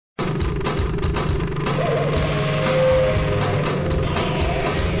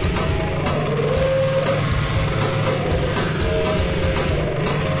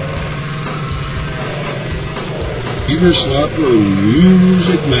Beaver Slapper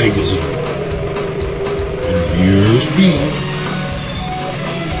Music Magazine. And here's Beaver.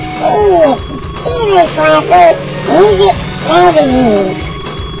 Hey, it's Beaver Slapper Music Magazine.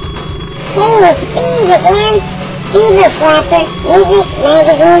 Hey, it's Beaver again. Beaver Slapper Music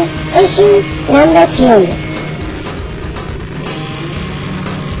Magazine, issue number 2.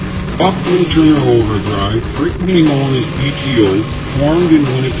 Buckman Turner Overdrive, frequently known as BTO, formed in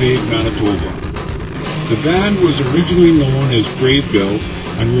Winnipeg, Manitoba. The band was originally known as Brave Belt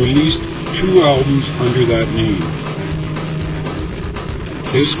and released 2 albums under that name.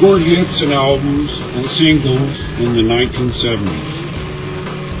 They scored hits and albums and singles in the 1970s.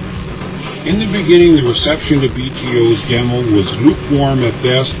 In the beginning, the reception to BTO's demo was lukewarm at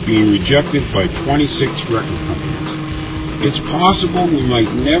best, being rejected by 26 record companies. It's possible we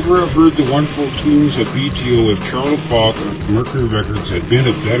might never have heard the wonderful tunes of BTO if Charlie Falk of Mercury Records had been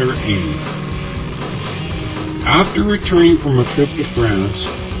a better aim. After returning from a trip to France,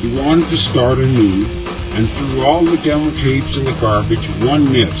 he wanted to start anew, and threw all the demo tapes in the garbage,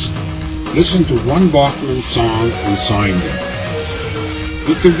 one missed. Listened to one Bachman song and signed it.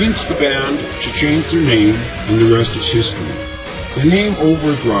 He convinced the band to change their name, and the rest is history. The name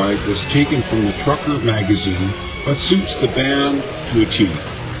Overdrive was taken from the Trucker magazine, but suits the band to a T.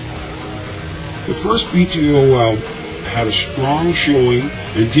 The first BTO album had a strong showing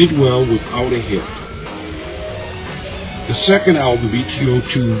and did well without a hit. The second album, BTO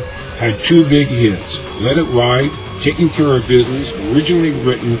 2, had 2 big hits, Let It Ride, Taking Care of Business, originally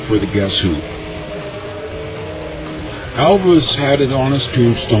written for the Guess Who. Elvis had it on his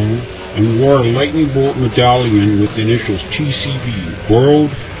tombstone and wore a lightning bolt medallion with the initials TCB,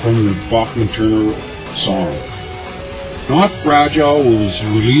 borrowed from the Bachman Turner song. Not Fragile was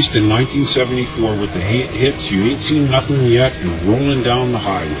released in 1974 with the hits You Ain't Seen Nothing Yet and Rolling Down the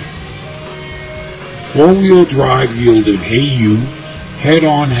Highway. Four-Wheel Drive yielded Hey You, Head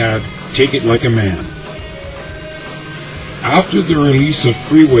On had Take It Like a Man. After the release of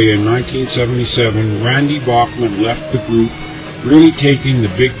Freeway in 1977, Randy Bachman left the group, really taking the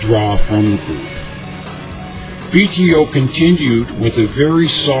big draw from the group. BTO continued with a very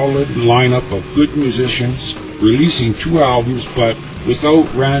solid lineup of good musicians, releasing 2 albums, but without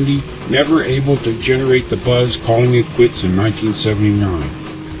Randy, never able to generate the buzz, calling it quits in 1979.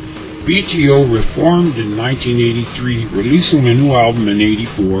 BTO reformed in 1983, releasing a new album in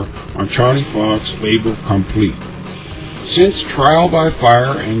 '84 on Charlie Falk's label Complete. Since Trial by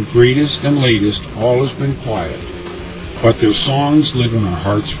Fire and Greatest and Latest, all has been quiet, but their songs live in our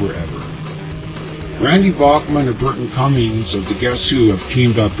hearts forever. Randy Bachman and Burton Cummings of the Guess Who have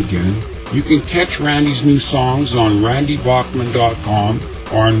teamed up again. You can catch Randy's new songs on randybachman.com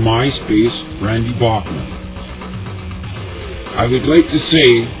or on MySpace, Randy Bachman. I would like to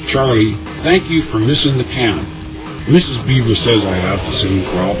say, Charlie, thank you for missing the can. Mrs. Beaver says I have the same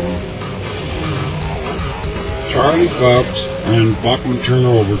problem. Charlie Phelps and Bachman Turner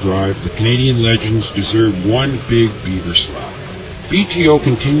Overdrive, the Canadian legends, deserve one big Beaver slap. BTO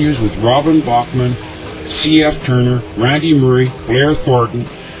continues with Robin Bachman, C.F. Turner, Randy Murray, Blair Thornton.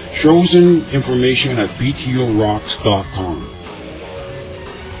 Shows and information at btorocks.com.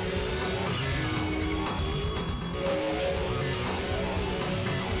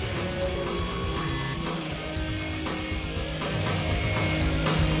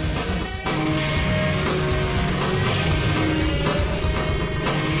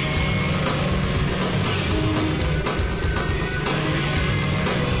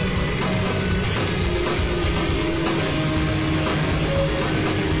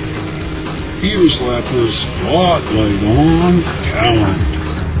 Beaver Slapper's Spotlight on Talent.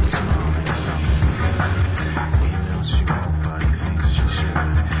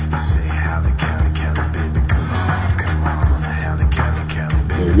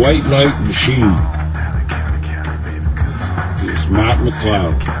 The White Light Machine is Matt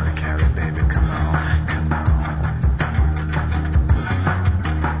McLeod.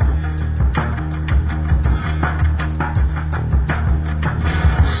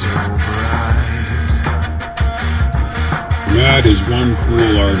 Matt is one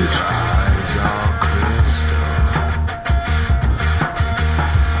cool artist.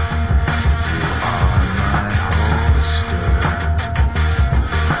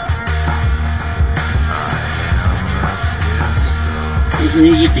 His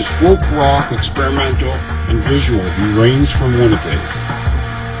music is folk rock, experimental, and visual. He reigns from Winnipeg.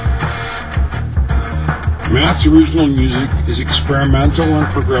 Matt's original music is experimental and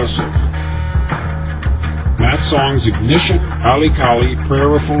progressive. Matt's songs Ignition, Ali Kali,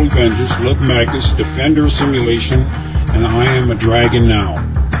 Prayer of Holy Vengeance, Love Magus, Defender of Simulation, and I Am a Dragon Now.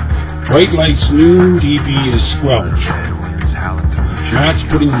 White Light's new DB is Squelch. Matt's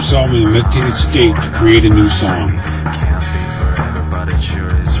putting himself in a meditated state to create a new song.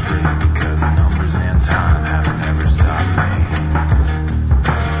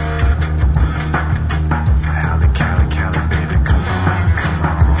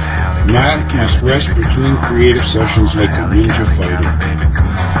 Matt must rest between creative sessions like a ninja fighter.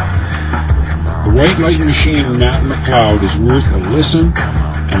 The White Light Machine, Matt McLeod, is worth a listen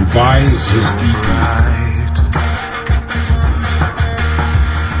and buy his EP.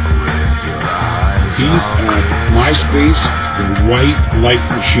 He's at MySpace, The White Light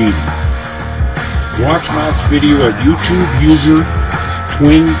Machine. Watch Matt's video at YouTube user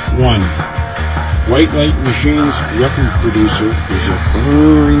Twin1. White Light Machine's record producer is a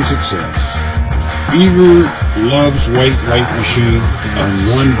roaring success. Beaver loves White Light Machine and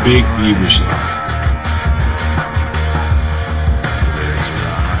one big Beaver slap.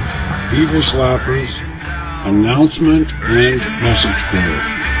 Beaver Slappers, announcement and message board.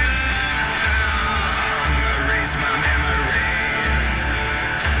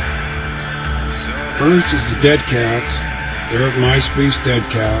 First is the Dead Cats. They're at MySpace Dead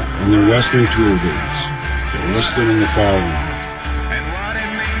Cat on their Western tour dates. They're listed in the following.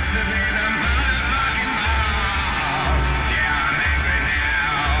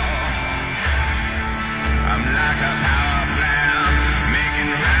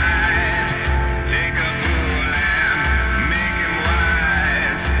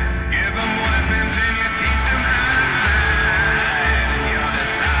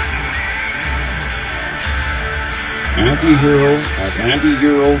 Anti-Hero at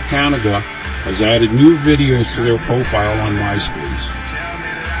Anti-Hero Canada has added new videos to their profile on MySpace.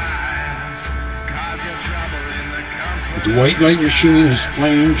 The White Light Machine is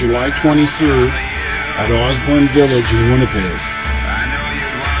playing July 23rd at Osborne Village in Winnipeg.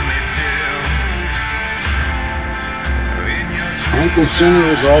 Uncle Sinner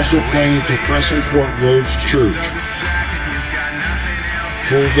is also playing to Crescent Fort Roads Church.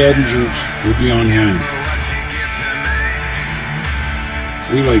 Full vengeance will be on hand.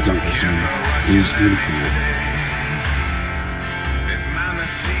 We like Uncle Sinner. He's really cool.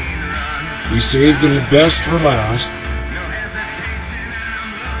 We saved the best for last.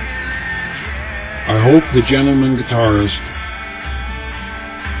 I hope the gentleman guitarist,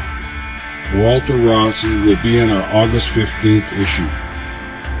 Walter Rossi, will be in our August 15th issue.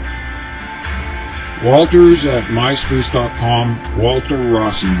 Walter's at myspace.com, Walter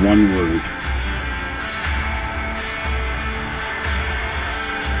Rossi, one word.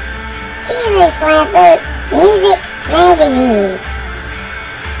 Beaver Slapper Music Magazine.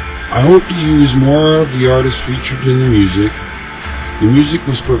 I hope to use more of the artists featured in the music. The music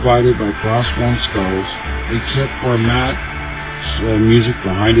was provided by Crossbone Skulls, except for Matt's music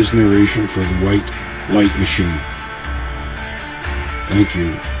behind his narration for the White Light Machine. Thank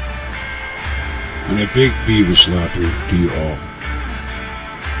you. And a big Beaver Slapper to you all.